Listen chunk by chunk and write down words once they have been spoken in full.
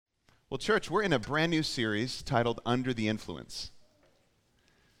Well, church, we're in a brand new series titled Under the Influence,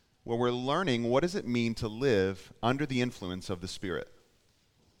 where we're learning what does it mean to live under the influence of the Spirit.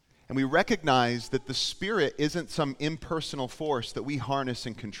 And we recognize that the Spirit isn't some impersonal force that we harness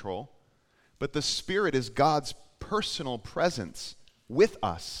and control, but the Spirit is God's personal presence with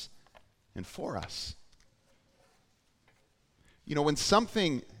us and for us. You know, when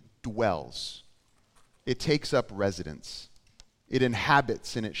something dwells, it takes up residence. It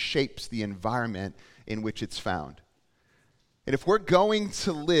inhabits and it shapes the environment in which it's found. And if we're going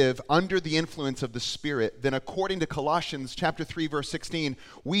to live under the influence of the Spirit, then according to Colossians chapter 3, verse 16,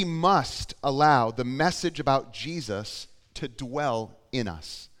 we must allow the message about Jesus to dwell in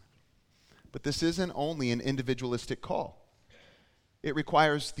us. But this isn't only an individualistic call. It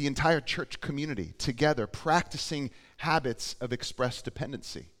requires the entire church community together practicing habits of express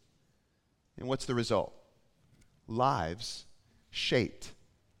dependency. And what's the result? Lives shaped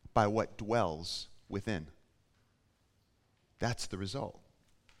by what dwells within. That's the result.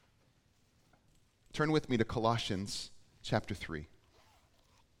 Turn with me to Colossians chapter 3.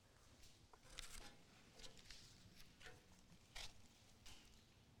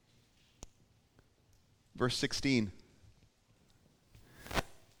 Verse 16.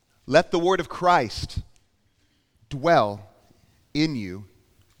 Let the word of Christ dwell in you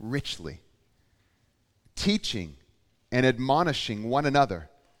richly, teaching and admonishing one another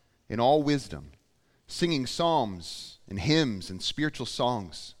in all wisdom, singing psalms and hymns and spiritual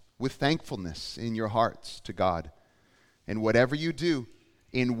songs with thankfulness in your hearts to God. And whatever you do,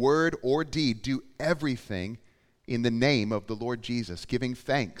 in word or deed, do everything in the name of the Lord Jesus, giving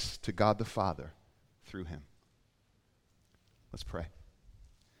thanks to God the Father through him. Let's pray.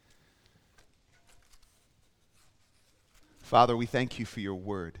 Father, we thank you for your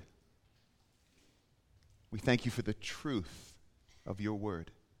word. We thank you for the truth of your word.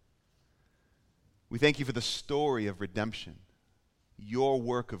 We thank you for the story of redemption, your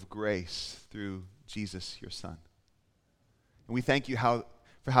work of grace through Jesus, your Son. And we thank you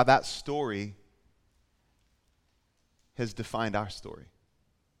for how that story has defined our story.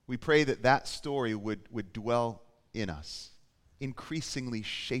 We pray that that story would dwell in us, increasingly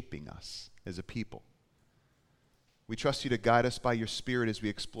shaping us as a people. We trust you to guide us by your Spirit as we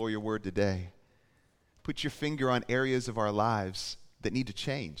explore your word today. Put your finger on areas of our lives that need to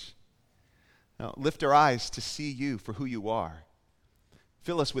change. Now, lift our eyes to see you for who you are.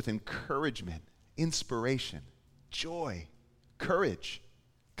 Fill us with encouragement, inspiration, joy, courage,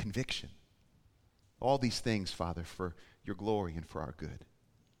 conviction. All these things, Father, for your glory and for our good.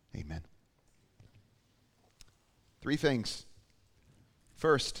 Amen. 3 things.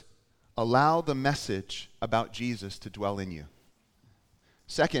 First, allow the message about Jesus to dwell in you.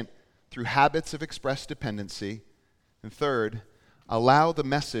 Second, through habits of express dependency. And third, allow the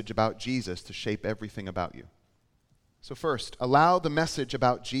message about Jesus to shape everything about you. So first, allow the message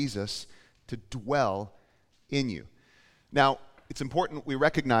about Jesus to dwell in you. Now, it's important we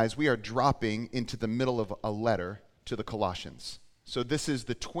recognize we are dropping into the middle of a letter to the Colossians. So this is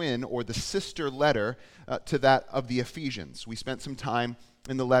the twin or the sister letter to that of the Ephesians. We spent some time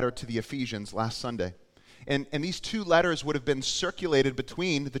in the letter to the Ephesians last Sunday. And these 2 letters would have been circulated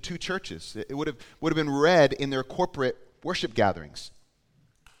between the 2 churches. It would have been read in their corporate worship gatherings.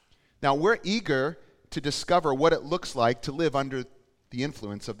 Now, we're eager to discover what it looks like to live under the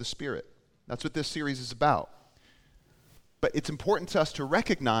influence of the Spirit. That's what this series is about. But it's important to us to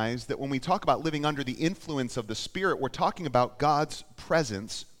recognize that when we talk about living under the influence of the Spirit, we're talking about God's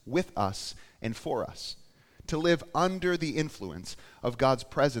presence with us and for us. To live under the influence of God's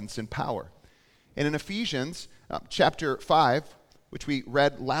presence and power. And in Ephesians chapter 5, which we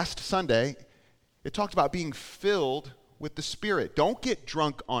read last Sunday, it talked about being filled with the Spirit. Don't get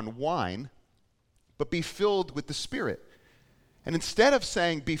drunk on wine, but be filled with the Spirit. And instead of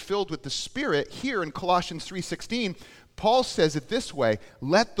saying be filled with the Spirit, here in Colossians 3:16, Paul says it this way,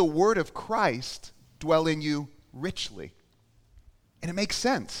 let the word of Christ dwell in you richly. And it makes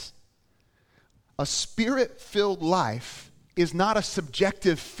sense. A Spirit-filled life is not a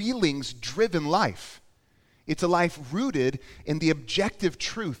subjective feelings-driven life. It's a life rooted in the objective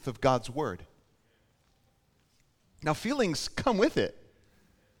truth of God's word. Now, feelings come with it.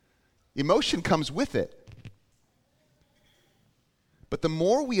 Emotion comes with it. But the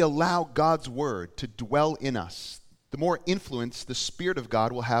more we allow God's word to dwell in us, the more influence the Spirit of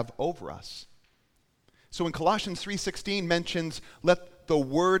God will have over us. So when Colossians 3:16 mentions, let the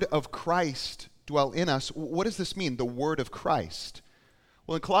word of Christ dwell in us, what does this mean, the word of Christ?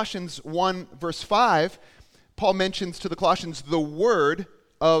 Well, in Colossians 1, verse 5, Paul mentions to the Colossians the word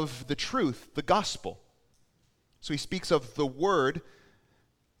of the truth, the gospel. So he speaks of the word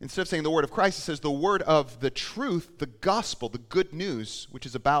Instead of saying the word of Christ, it says the word of the truth, the gospel, the good news, which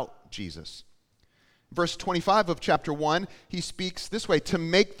is about Jesus. Verse 25 of chapter 1, he speaks this way, to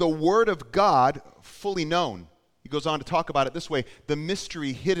make the word of God fully known. He goes on to talk about it this way, the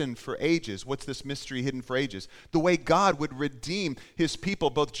mystery hidden for ages. What's this mystery hidden for ages? The way God would redeem his people,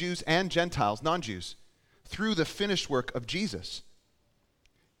 both Jews and Gentiles, non-Jews, through the finished work of Jesus.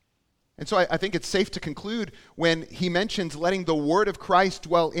 And so I think it's safe to conclude when he mentions letting the word of Christ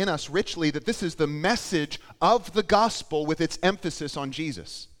dwell in us richly, that this is the message of the gospel with its emphasis on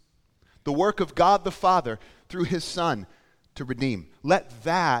Jesus. The work of God the Father through his Son to redeem. Let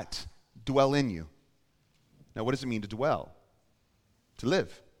that dwell in you. Now, what does it mean to dwell? To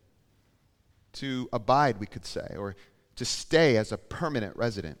live. To abide, we could say, or to stay as a permanent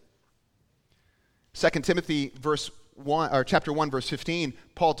resident. 2 Timothy chapter 1, verse 15,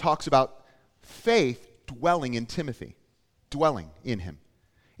 Paul talks about faith dwelling in Timothy, dwelling in him.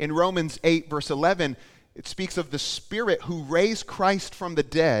 In Romans 8, verse 11, it speaks of the Spirit who raised Christ from the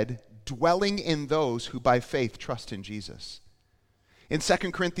dead, dwelling in those who by faith trust in Jesus. In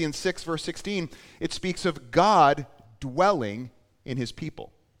 2 Corinthians 6, verse 16, it speaks of God dwelling in his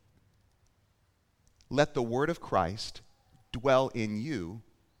people. Let the word of Christ dwell in you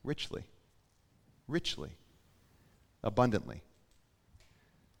richly, abundantly,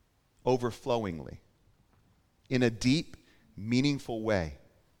 overflowingly, in a deep, meaningful way,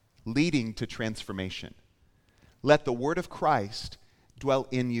 leading to transformation. Let the word of Christ dwell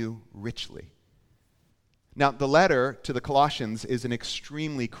in you richly. Now, the letter to the Colossians is an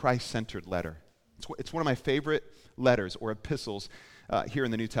extremely Christ-centered letter. It's one of my favorite letters or epistles here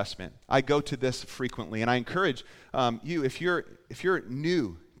in the New Testament. I go to this frequently, and I encourage you, if you're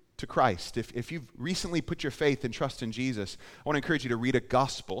new to Christ, if you've recently put your faith and trust in Jesus, I want to encourage you to read a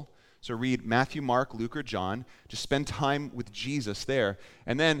gospel. So read Matthew, Mark, Luke, or John. Just spend time with Jesus there.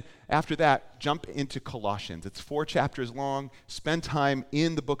 And then after that, jump into Colossians. It's 4 chapters long. Spend time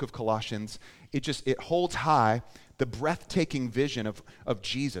in the book of Colossians. It holds high the breathtaking vision of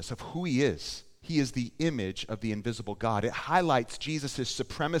Jesus, of who he is. He is the image of the invisible God. It highlights Jesus'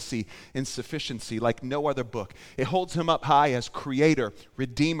 supremacy and sufficiency like no other book. It holds him up high as creator,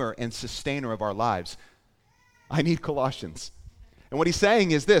 redeemer, and sustainer of our lives. I need Colossians. And what he's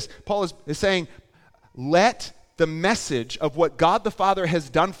saying is this. Paul is saying, let the message of what God the Father has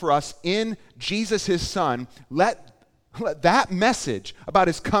done for us in Jesus his Son, let that message about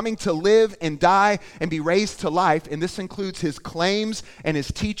his coming to live and die and be raised to life, and this includes his claims and his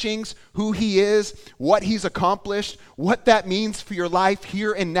teachings, who he is, what he's accomplished, what that means for your life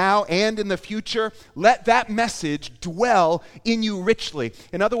here and now and in the future, let that message dwell in you richly.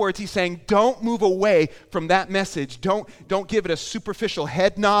 In other words, he's saying, don't move away from that message. Don't give it a superficial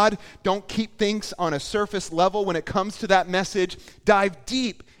head nod. Don't keep things on a surface level when it comes to that message. Dive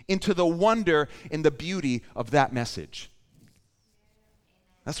deep into the wonder and the beauty of that message.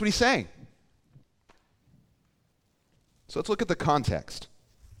 That's what he's saying. So let's look at the context.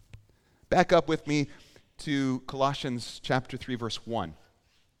 Back up with me to Colossians chapter 3, verse 1.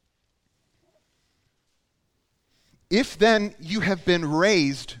 If then you have been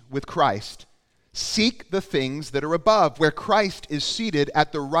raised with Christ, seek the things that are above, where Christ is seated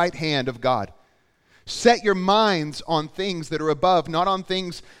at the right hand of God. Set your minds on things that are above, not on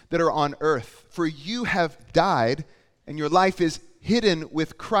things that are on earth. For you have died, and your life is hidden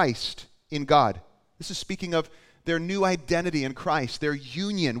with Christ in God. This is speaking of their new identity in Christ, their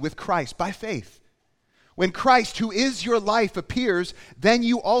union with Christ by faith. When Christ, who is your life, appears, then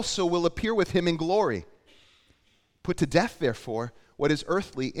you also will appear with him in glory. Put to death, therefore, what is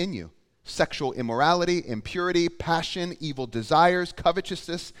earthly in you: sexual immorality, impurity, passion, evil desires,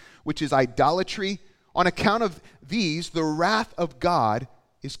 covetousness, which is idolatry. On account of these, the wrath of God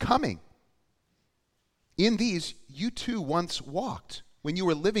is coming. In these, you too once walked when you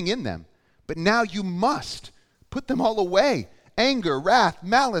were living in them, but now you must put them all away: anger, wrath,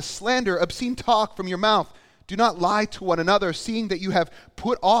 malice, slander, obscene talk from your mouth. Do not lie to one another, seeing that you have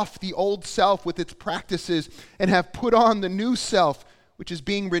put off the old self with its practices and have put on the new self, which is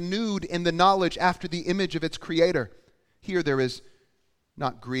being renewed in the knowledge after the image of its creator. Here there is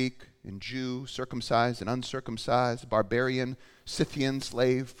not Greek and Jew, circumcised and uncircumcised, barbarian, Scythian,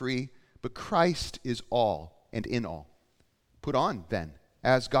 slave, free, but Christ is all and in all. Put on, then,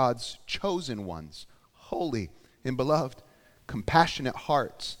 as God's chosen ones, holy and beloved, compassionate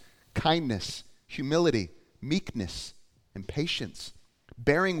hearts, kindness, humility, meekness, and patience,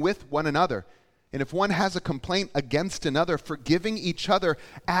 bearing with one another. And if one has a complaint against another, forgiving each other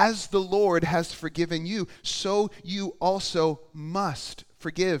as the Lord has forgiven you, so you also must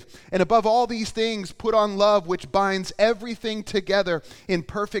forgive. And above all these things, put on love, which binds everything together in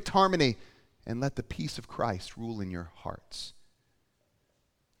perfect harmony. And let the peace of Christ rule in your hearts,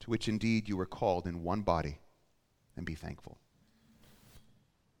 to which indeed you were called in one body, and be thankful.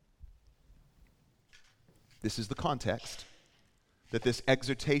 This is the context that this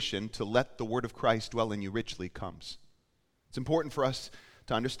exhortation to let the word of Christ dwell in you richly comes. It's important for us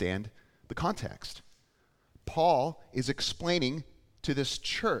to understand the context. Paul is explaining to this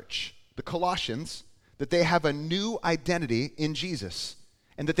church, the Colossians, that they have a new identity in Jesus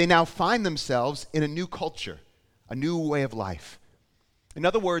and that they now find themselves in a new culture, a new way of life. In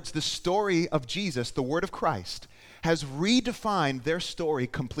other words, the story of Jesus, the word of Christ, has redefined their story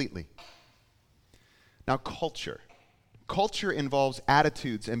completely. Now, culture involves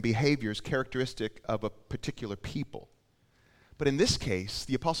attitudes and behaviors characteristic of a particular people. But in this case,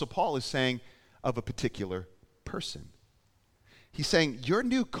 the Apostle Paul is saying of a particular person. He's saying your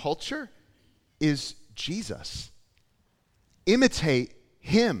new culture is Jesus. Imitate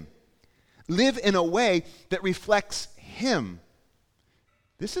him. Live in a way that reflects him.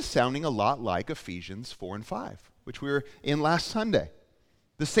 This is sounding a lot like Ephesians 4 and 5, which we were in last Sunday.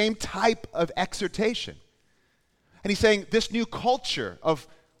 The same type of exhortation. And he's saying this new culture of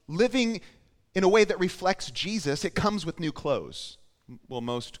living in a way that reflects Jesus, it comes with new clothes. Well,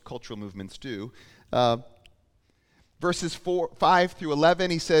 most cultural movements do. Verses 5 through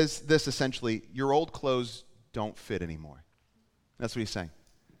 11, he says this essentially, your old clothes don't fit anymore. That's what he's saying.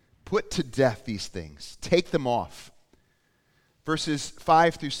 Put to death these things. Take them off. Verses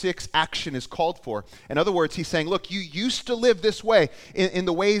 5 through 6, action is called for. In other words, he's saying, look, you used to live this way in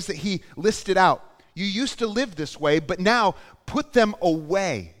the ways that he listed out. You used to live this way, but now put them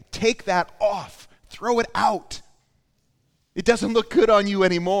away. Take that off. Throw it out. It doesn't look good on you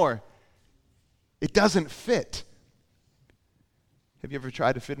anymore. It doesn't fit. Have you ever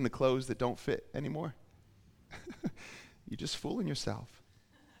tried to fit into clothes that don't fit anymore? You're just fooling yourself.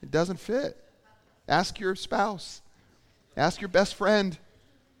 It doesn't fit. Ask your spouse. Ask your best friend.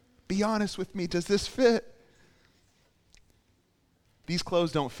 Be honest with me. Does this fit? These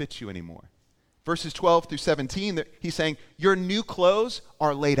clothes don't fit you anymore. Verses 12 through 17, he's saying, your new clothes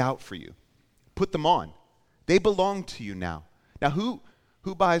are laid out for you. Put them on. They belong to you now. Now, who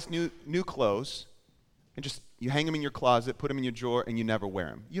buys new clothes and just you hang them in your closet, put them in your drawer, and you never wear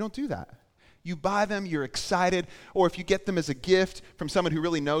them? You don't do that. You buy them, you're excited, or if you get them as a gift from someone who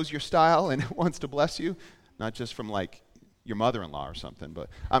really knows your style and wants to bless you, not just from like your mother-in-law or something, but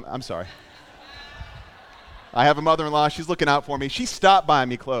I'm sorry. I have a mother-in-law. She's looking out for me. She stopped buying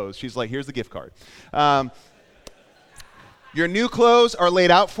me clothes. She's like, here's the gift card. Your new clothes are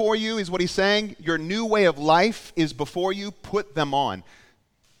laid out for you, is what he's saying. Your new way of life is before you. Put them on.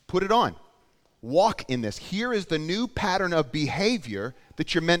 Put it on. Walk in this. Here is the new pattern of behavior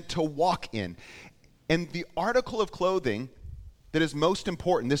that you're meant to walk in. And the article of clothing that is most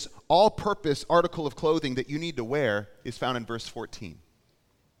important, this all-purpose article of clothing that you need to wear, is found in verse 14.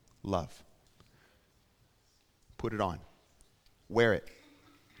 Love. Put it on. Wear it.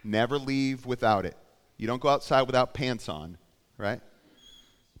 Never leave without it. You don't go outside without pants on, right?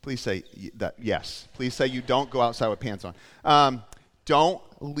 Please say that. Yes. Please say you don't go outside with pants on. Don't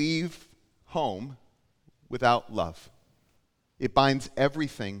leave home without love. It binds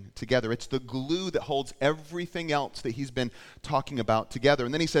everything together. It's the glue that holds everything else that he's been talking about together.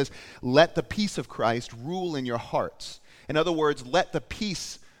 And then he says, let the peace of Christ rule in your hearts. In other words, let the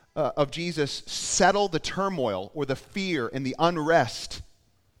peace of Jesus settle the turmoil or the fear and the unrest.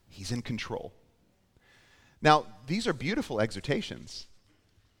 He's in control. Now, these are beautiful exhortations.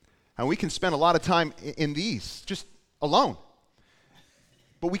 And we can spend a lot of time in these, just alone.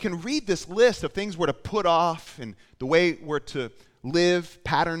 But we can read this list of things we're to put off and the way we're to live,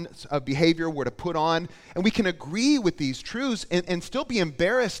 patterns of behavior we're to put on. And we can agree with these truths and still be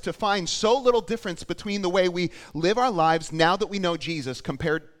embarrassed to find so little difference between the way we live our lives now that we know Jesus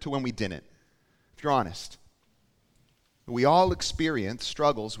compared to when we didn't. If you're honest. We all experience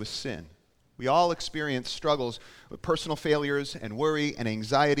struggles with sin. We all experience struggles with personal failures and worry and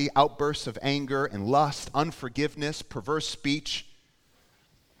anxiety, outbursts of anger and lust, unforgiveness, perverse speech.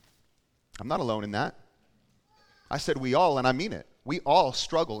 I'm not alone in that. I said we all, and I mean it. We all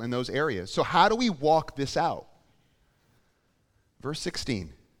struggle in those areas. So how do we walk this out? Verse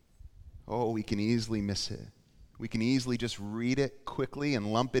 16. Oh, we can easily miss it. We can easily just read it quickly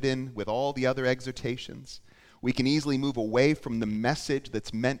and lump it in with all the other exhortations. We can easily move away from the message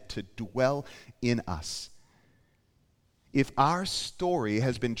that's meant to dwell in us. If our story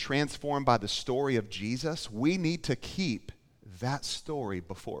has been transformed by the story of Jesus, we need to keep that story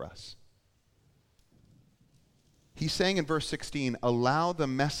before us. He's saying in verse 16, allow the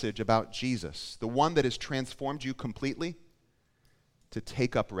message about Jesus, the one that has transformed you completely, to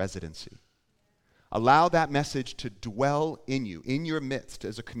take up residency. Allow that message to dwell in you, in your midst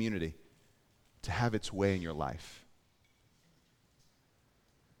as a community, to have its way in your life.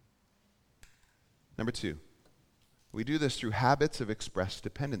 Number 2, we do this through habits of express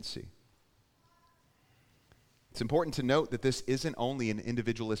dependency. It's important to note that this isn't only an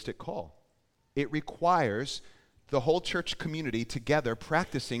individualistic call. It requires the whole church community together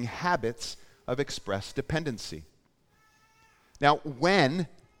practicing habits of express dependency. Now, when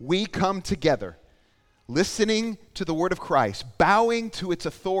we come together, listening to the word of Christ, bowing to its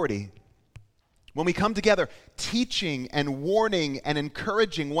authority, when we come together teaching and warning and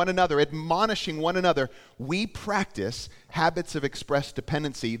encouraging one another, admonishing one another, we practice habits of express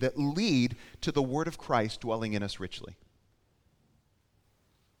dependency that lead to the word of Christ dwelling in us richly.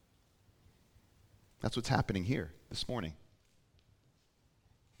 That's what's happening here this morning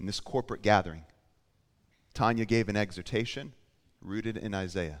in this corporate gathering. Tanya gave an exhortation rooted in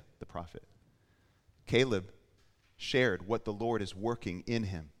Isaiah, the prophet. Caleb shared what the Lord is working in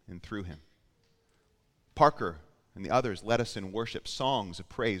him and through him. Parker and the others led us in worship songs of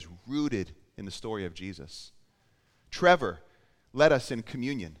praise rooted in the story of Jesus. Trevor led us in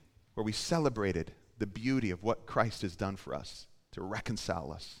communion where we celebrated the beauty of what Christ has done for us to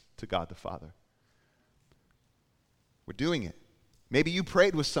reconcile us to God the Father. We're doing it. Maybe you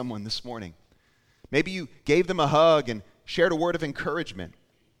prayed with someone this morning. Maybe you gave them a hug and shared a word of encouragement.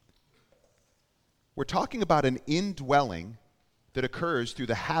 We're talking about an indwelling that occurs through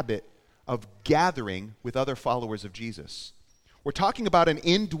the habit of gathering with other followers of Jesus. We're talking about an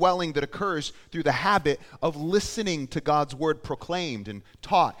indwelling that occurs through the habit of listening to God's word proclaimed and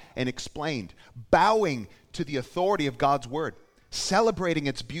taught and explained, bowing to the authority of God's word, celebrating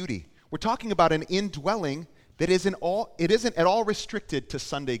its beauty. We're talking about an indwelling that isn't at all restricted to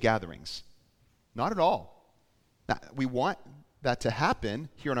Sunday gatherings. Not at all. Now, we want that to happen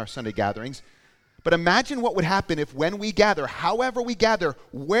here in our Sunday gatherings, but imagine what would happen if when we gather, however we gather,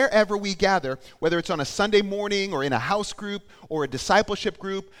 wherever we gather, whether it's on a Sunday morning or in a house group or a discipleship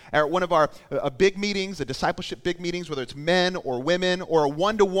group, or one of our big meetings, the discipleship big meetings, whether it's men or women, or a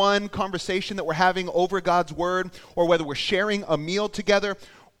one-to-one conversation that we're having over God's word, or whether we're sharing a meal together,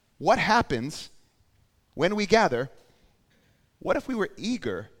 what happens when we gather? What if we were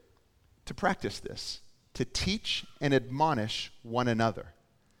eager to practice this, to teach and admonish one another?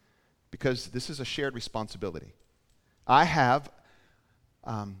 Because this is a shared responsibility. I have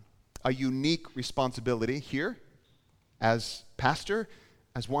a unique responsibility here as pastor,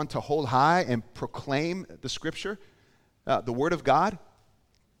 as one to hold high and proclaim the Scripture, the Word of God,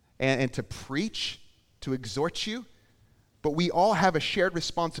 and to preach, to exhort you. But we all have a shared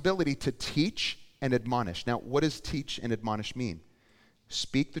responsibility to teach and admonish. Now, what does teach and admonish mean?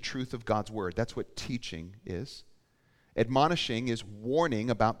 Speak the truth of God's Word. That's what teaching is. Admonishing is warning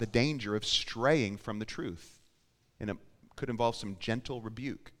about the danger of straying from the truth. And it could involve some gentle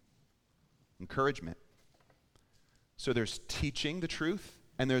rebuke, encouragement. So there's teaching the truth,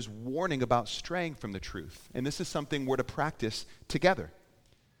 and there's warning about straying from the truth. And this is something we're to practice together.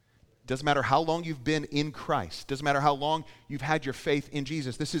 Doesn't matter how long you've been in Christ. Doesn't matter how long you've had your faith in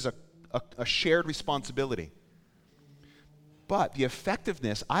Jesus. This is a shared responsibility. But the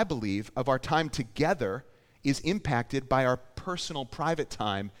effectiveness, I believe, of our time together is impacted by our personal, private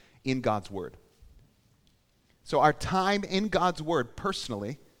time in God's Word. So our time in God's Word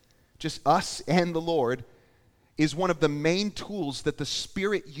personally, just us and the Lord, is one of the main tools that the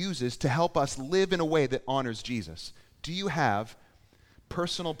Spirit uses to help us live in a way that honors Jesus. Do you have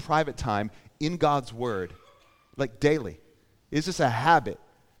personal, private time in God's Word, like daily? Is this a habit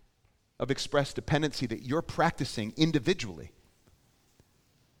of express dependency that you're practicing individually?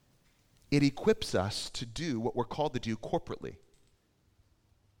 It equips us to do what we're called to do corporately.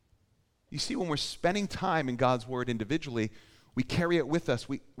 You see, when we're spending time in God's Word individually, we carry it with us.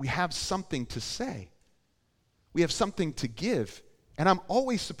 We have something to say. We have something to give. And I'm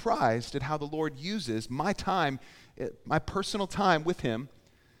always surprised at how the Lord uses my time, my personal time with Him,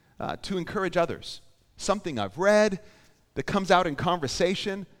 to encourage others. Something I've read that comes out in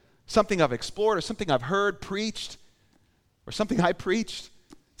conversation, something I've explored, or something I've heard preached, or something I preached.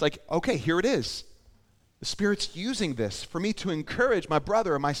 It's like, okay, here it is. The Spirit's using this for me to encourage my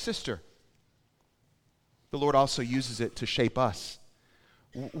brother or my sister. The Lord also uses it to shape us.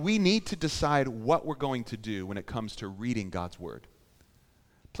 We need to decide what we're going to do when it comes to reading God's Word,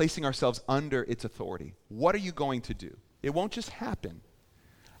 placing ourselves under its authority. What are you going to do? It won't just happen.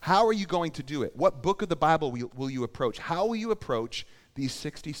 How are you going to do it? What book of the Bible will you approach? How will you approach these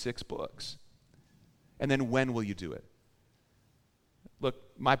 66 books? And then when will you do it? Look,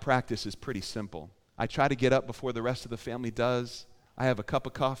 my practice is pretty simple. I try to get up before the rest of the family does. I have a cup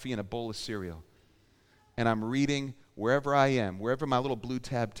of coffee and a bowl of cereal. And I'm reading wherever I am, wherever my little blue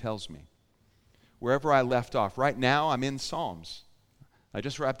tab tells me, wherever I left off. Right now, I'm in Psalms. I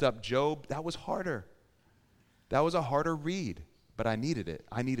just wrapped up Job. That was harder. That was a harder read, but I needed it.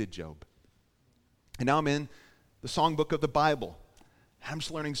 I needed Job. And now I'm in the songbook of the Bible. I'm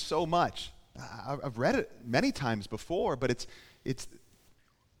just learning so much. I've read it many times before, but it's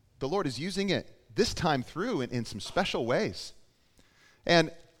the Lord is using it this time through in some special ways.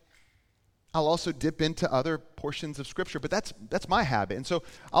 And I'll also dip into other portions of Scripture, but that's my habit. And so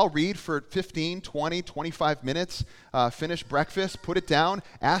I'll read for 15, 20, 25 minutes, finish breakfast, put it down,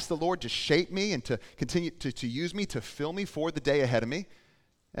 ask the Lord to shape me and to continue to use me, to fill me for the day ahead of me,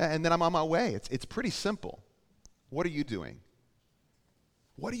 and then I'm on my way. It's pretty simple. What are you doing?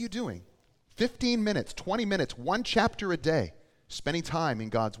 What are you doing? 15 minutes, 20 minutes, one chapter a day, spending time in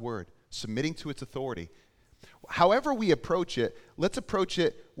God's Word, submitting to its authority. However we approach it, let's approach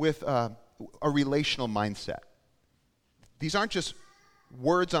it with a relational mindset. These aren't just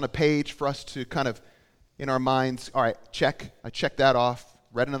words on a page for us to kind of, in our minds, all right, I checked that off,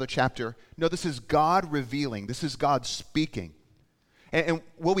 read another chapter. No, this is God revealing. This is God speaking. And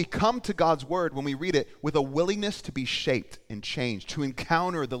will we come to God's Word when we read it with a willingness to be shaped and changed, to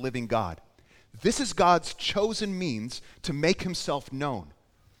encounter the living God? This is God's chosen means to make himself known.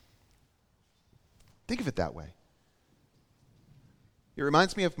 Think of it that way. It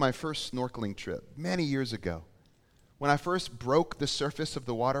reminds me of my first snorkeling trip many years ago. When I first broke the surface of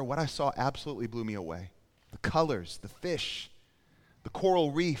the water, what I saw absolutely blew me away. The colors, the fish, the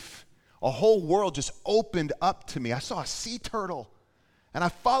coral reef, a whole world just opened up to me. I saw a sea turtle, and I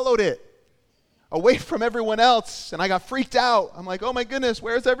followed it away from everyone else, and I got freaked out. I'm like, oh my goodness,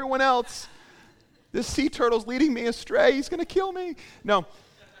 where's everyone else? This sea turtle's leading me astray. He's going to kill me. No,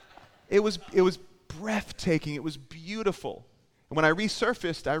 it was breathtaking. It was beautiful. And when I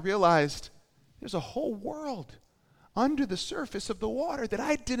resurfaced, I realized there's a whole world under the surface of the water that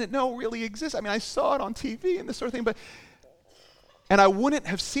I didn't know really exists. I mean, I saw it on TV and this sort of thing, and I wouldn't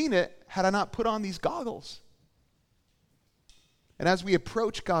have seen it had I not put on these goggles. And as we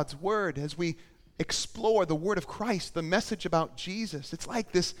approach God's Word, as we explore the Word of Christ, the message about Jesus, it's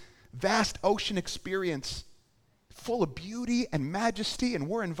like this vast ocean experience full of beauty and majesty, and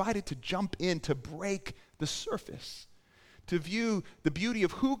we're invited to jump in, to break the surface, to view the beauty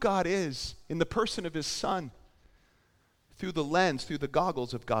of who God is in the person of his Son through the lens, through the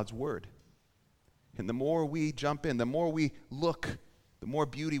goggles of God's Word. And the more we jump in, the more we look, the more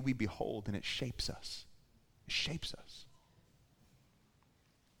beauty we behold, and it shapes us. It shapes us.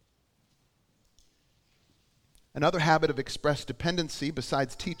 Another habit of expressed dependency,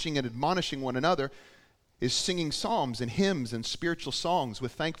 besides teaching and admonishing one another, is singing psalms and hymns and spiritual songs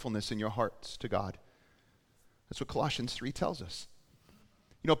with thankfulness in your hearts to God. That's what Colossians 3 tells us.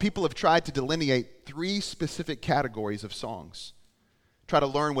 You know, people have tried to delineate 3 specific categories of songs. Try to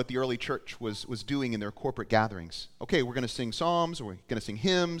learn what the early church was doing in their corporate gatherings. Okay, we're going to sing psalms, or we're going to sing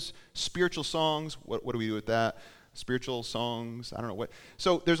hymns, spiritual songs. What do we do with that? Spiritual songs, I don't know what.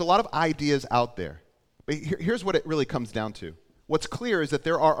 So there's a lot of ideas out there. But here's what it really comes down to. What's clear is that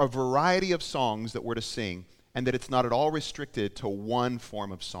there are a variety of songs that we're to sing, and that it's not at all restricted to one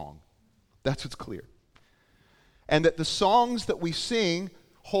form of song. That's what's clear. And that the songs that we sing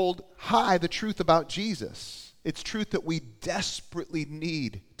hold high the truth about Jesus. It's truth that we desperately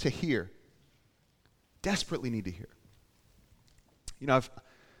need to hear. Desperately need to hear. You know,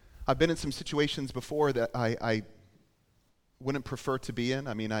 I've been in some situations before that I wouldn't prefer to be in.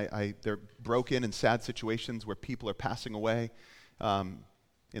 I mean, they're broken and sad situations where people are passing away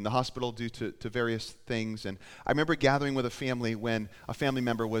in the hospital due to various things. And I remember gathering with a family when a family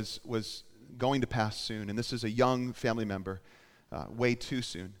member was going to pass soon. And this is a young family member, way too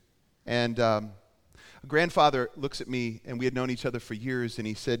soon. And a grandfather looks at me, and we had known each other for years, and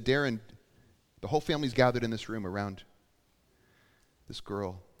he said, Darren, the whole family's gathered in this room around this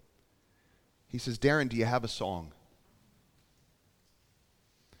girl. He says, Darren, do you have a song?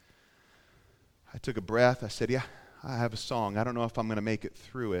 I took a breath. I said, yeah, I have a song. I don't know if I'm going to make it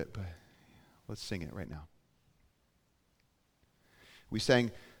through it, but let's sing it right now. We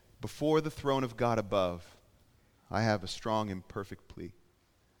sang, before the throne of God above, I have a strong and perfect plea.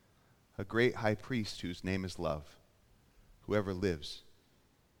 A great high priest whose name is love, whoever lives.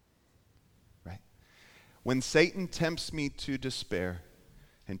 Right? When Satan tempts me to despair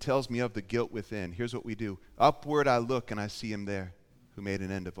and tells me of the guilt within, here's what we do. Upward I look and I see him there who made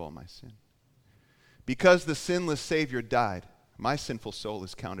an end of all my sin. Because the sinless Savior died, my sinful soul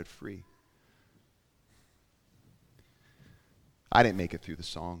is counted free. I didn't make it through the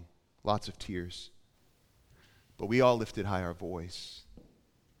song. Lots of tears. But we all lifted high our voice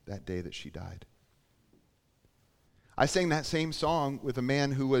that day that she died. I sang that same song with a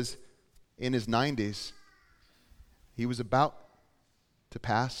man who was in his 90s. He was about to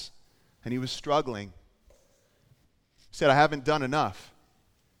pass, and he was struggling. He said, I haven't done enough.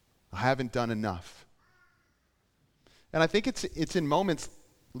 I haven't done enough. And I think it's in moments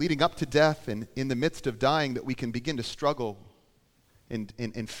leading up to death and in the midst of dying that we can begin to struggle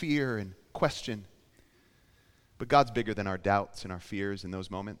and fear and question. But God's bigger than our doubts and our fears in those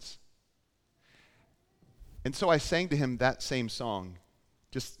moments. And so I sang to him that same song,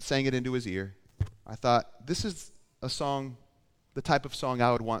 just sang it into his ear. I thought, this is a song, the type of song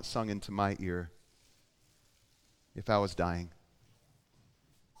I would want sung into my ear if I was dying.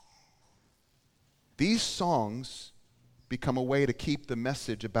 These songs become a way to keep the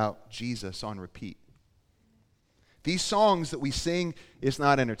message about Jesus on repeat. These songs that we sing is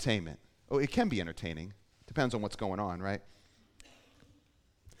not entertainment. Oh, it can be entertaining. Depends on what's going on, right?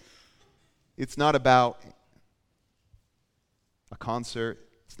 It's not about a concert.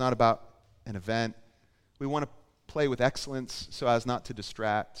 It's not about an event. We want to play with excellence so as not to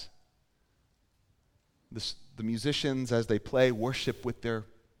distract. The musicians, as they play, worship with their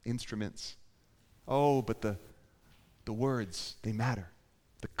instruments. Oh, but the words, they matter.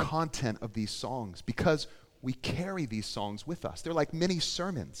 The content of these songs, because we carry these songs with us. They're like mini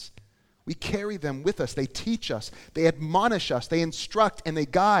sermons. We carry them with us. They teach us. They admonish us. They instruct and they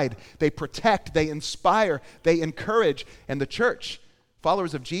guide. They protect. They inspire. They encourage. And the church,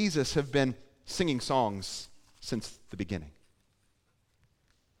 followers of Jesus, have been singing songs since the beginning.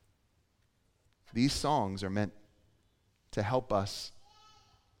 These songs are meant to help us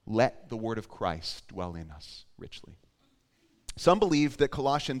let the word of Christ dwell in us richly. Some believe that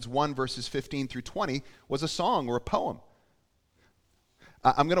Colossians 1 verses 15 through 20 was a song or a poem.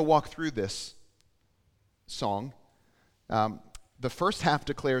 I'm going to walk through this song. The first half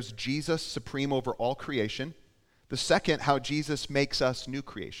declares Jesus supreme over all creation. The second, how Jesus makes us new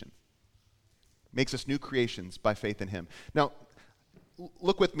creation. Makes us new creations by faith in him. Now,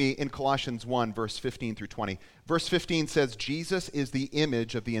 look with me in Colossians 1, verse 15 through 20. Verse 15 says, Jesus is the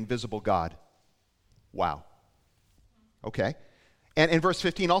image of the invisible God. Wow. Okay. And in verse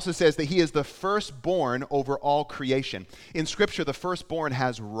 15 also says that he is the firstborn over all creation. In Scripture, the firstborn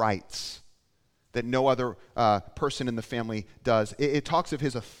has rights that no other person in the family does. It talks of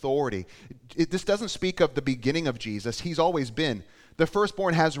his authority. This doesn't speak of the beginning of Jesus. He's always been. The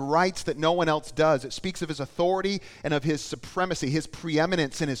firstborn has rights that no one else does. It speaks of his authority and of his supremacy, his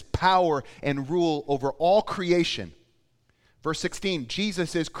preeminence and his power and rule over all creation. Verse 16,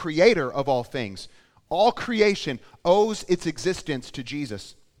 Jesus is creator of all things. All creation owes its existence to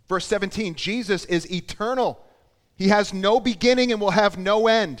Jesus. Verse 17, Jesus is eternal. He has no beginning and will have no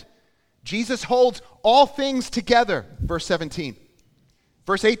end. Jesus holds all things together. Verse 17.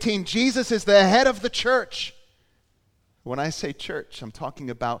 Verse 18, Jesus is the head of the church. When I say church, I'm talking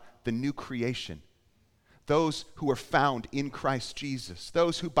about the new creation. Those who are found in Christ Jesus.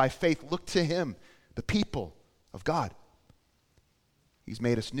 Those who by faith look to him, the people of God. He's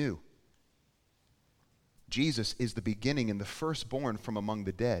made us new. Jesus is the beginning and the firstborn from among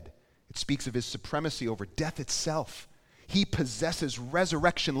the dead. It speaks of his supremacy over death itself. He possesses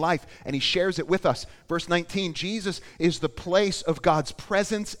resurrection life, and he shares it with us. Verse 19, Jesus is the place of God's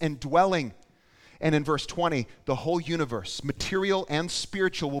presence and dwelling. And in verse 20, the whole universe, material and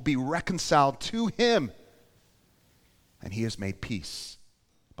spiritual, will be reconciled to him. And he has made peace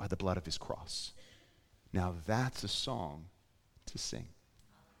by the blood of his cross. Now that's a song to sing.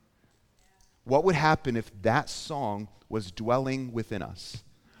 What would happen if that song was dwelling within us?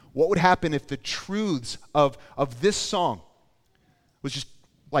 What would happen if the truths of this song was just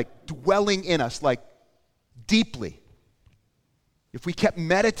like dwelling in us, like deeply? If we kept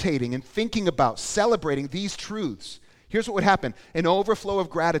meditating and thinking about, celebrating these truths, here's what would happen. An overflow of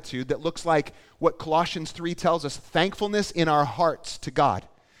gratitude that looks like what Colossians 3 tells us, thankfulness in our hearts to God.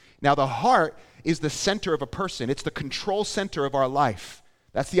 Now the heart is the center of a person. It's the control center of our life.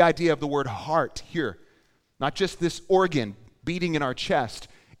 That's the idea of the word heart here. Not just this organ beating in our chest.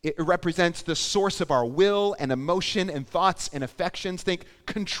 It represents the source of our will and emotion and thoughts and affections. Think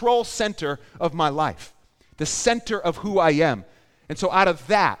control center of my life. The center of who I am. And so out of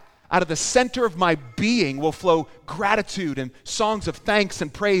that, out of the center of my being will flow gratitude and songs of thanks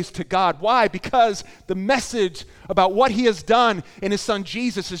and praise to God. Why? Because the message about what he has done in his son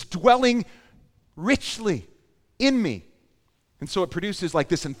Jesus is dwelling richly in me. And so it produces like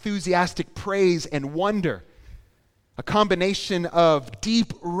this enthusiastic praise and wonder, a combination of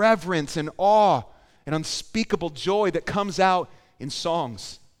deep reverence and awe and unspeakable joy that comes out in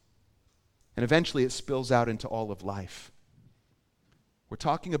songs. And eventually it spills out into all of life. We're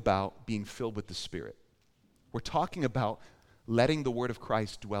talking about being filled with the Spirit. We're talking about letting the word of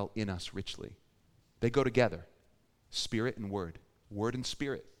Christ dwell in us richly. They go together, spirit and word and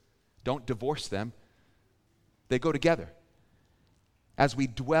spirit. Don't divorce them. They go together. As we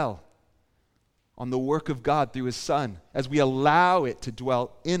dwell on the work of God through his Son, as we allow it to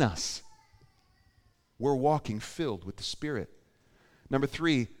dwell in us, we're walking filled with the Spirit. Number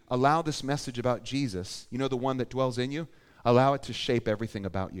 3, allow this message about Jesus, you know, the one that dwells in you, allow it to shape everything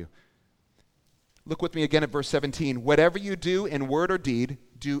about you. Look with me again at verse 17. Whatever you do in word or deed,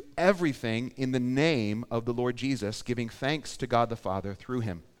 do everything in the name of the Lord Jesus, giving thanks to God the Father through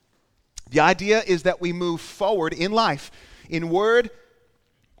him. The idea is that we move forward in life, in word,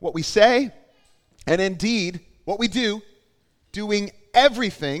 what we say, and in deed, what we do, doing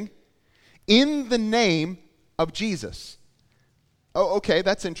everything in the name of Jesus. Oh, okay,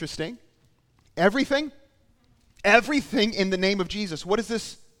 that's interesting. Everything? Everything in the name of Jesus. What does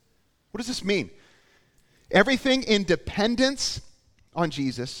this mean? Everything in dependence on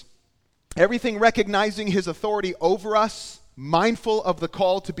Jesus, everything recognizing his authority over us, mindful of the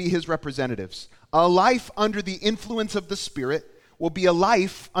call to be his representatives. A life under the influence of the Spirit will be a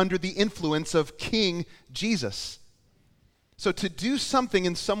life under the influence of King Jesus. So to do something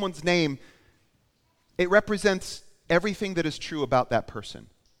in someone's name, it represents everything that is true about that person.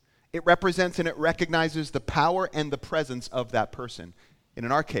 It represents and it recognizes the power and the presence of that person. And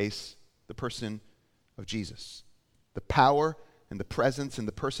in our case, the person of Jesus. The power and the presence and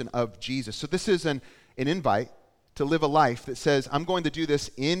the person of Jesus. So this is an invite to live a life that says, I'm going to do this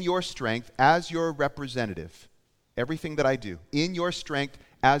in your strength as your representative. Everything that I do, in your strength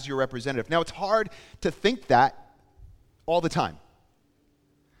as your representative. Now, it's hard to think that all the time.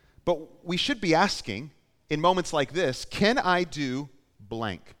 But we should be asking, in moments like this, can I do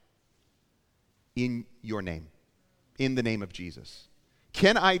blank in your name, in the name of Jesus?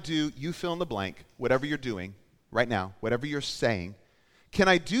 Can I do, you fill in the blank, whatever you're doing right now, whatever you're saying, can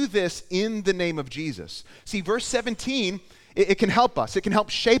I do this in the name of Jesus? See, verse 17, it can help us. It can help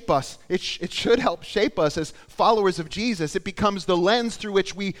shape us. It should help shape us as followers of Jesus. It becomes the lens through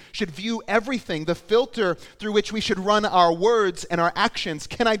which we should view everything, the filter through which we should run our words and our actions.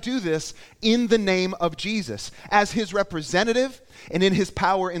 Can I do this in the name of Jesus as his representative and in his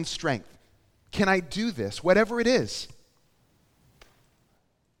power and strength? Can I do this, whatever it is?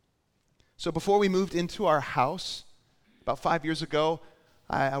 So before we moved into our house, about 5 years ago,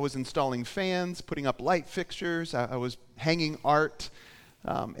 I was installing fans, putting up light fixtures, I was hanging art,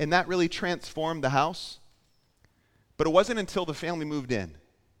 and that really transformed the house. But it wasn't until the family moved in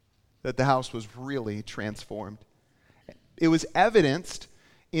that the house was really transformed. It was evidenced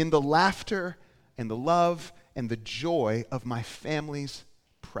in the laughter and the love and the joy of my family's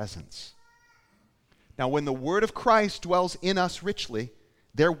presence. Now, when the word of Christ dwells in us richly,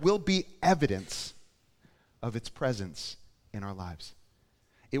 there will be evidence of its presence in our lives.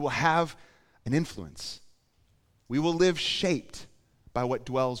 It will have an influence. We will live shaped by what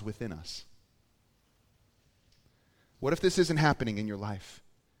dwells within us. What if this isn't happening in your life?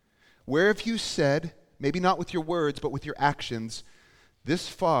 Where have you said, maybe not with your words, but with your actions, this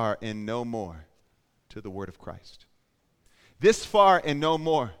far and no more to the word of Christ? This far and no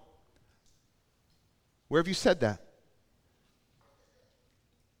more. Where have you said that?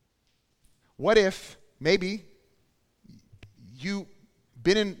 What if maybe you've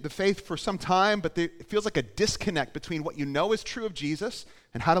been in the faith for some time, but it feels like a disconnect between what you know is true of Jesus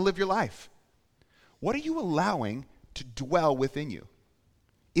and how to live your life? What are you allowing to dwell within you?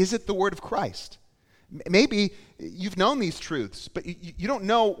 Is it the word of Christ? Maybe you've known these truths, but you don't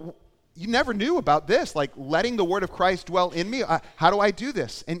know, you never knew about this, like letting the word of Christ dwell in me. How do I do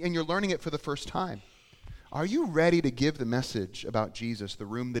this? And you're learning it for the first time. Are you ready to give the message about Jesus the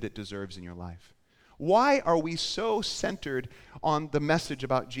room that it deserves in your life? Why are we so centered on the message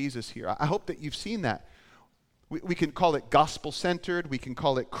about Jesus here? I hope that you've seen that. We can call it gospel-centered. We can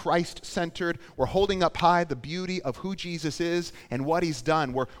call it Christ-centered. We're holding up high the beauty of who Jesus is and what he's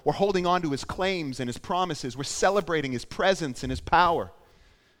done. We're holding on to his claims and his promises. We're celebrating his presence and his power.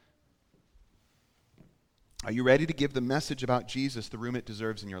 Are you ready to give the message about Jesus the room it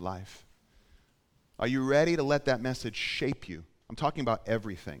deserves in your life? Are you ready to let that message shape you? I'm talking about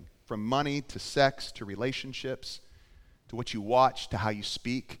everything, from money to sex to relationships, to what you watch, to how you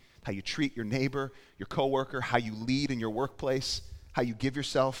speak, how you treat your neighbor, your coworker, how you lead in your workplace, how you give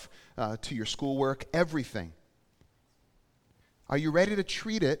yourself to your schoolwork, everything. Are you ready to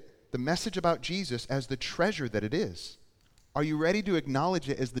treat it, the message about Jesus, as the treasure that it is? Are you ready to acknowledge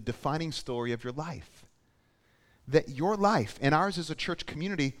it as the defining story of your life? that your life and ours as a church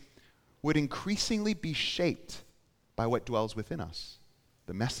community would increasingly be shaped by what dwells within us,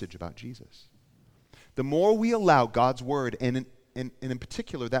 the message about Jesus. The more we allow God's word, and in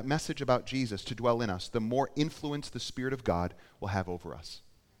particular that message about Jesus, to dwell in us, the more influence the Spirit of God will have over us.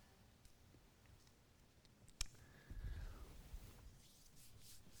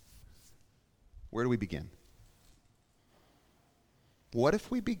 Where do we begin? What if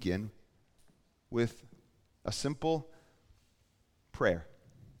we begin with a simple prayer?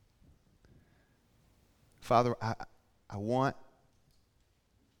 Father, I want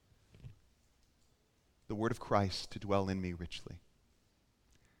the word of Christ to dwell in me richly.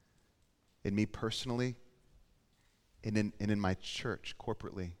 In me personally, and in my church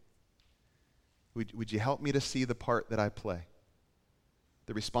corporately. Would you help me to see the part that I play?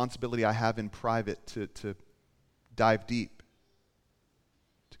 The responsibility I have in private to dive deep,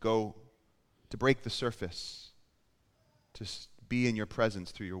 to break the surface, to be in your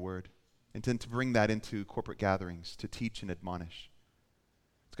presence through your word, and to bring that into corporate gatherings, to teach and admonish.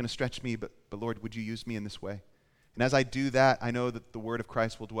 It's going to stretch me, but Lord, would you use me in this way? And as I do that, I know that the word of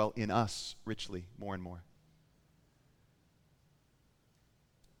Christ will dwell in us richly, more and more.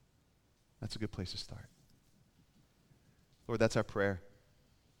 That's a good place to start. Lord, that's our prayer.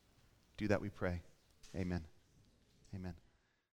 Do that, we pray. Amen. Amen.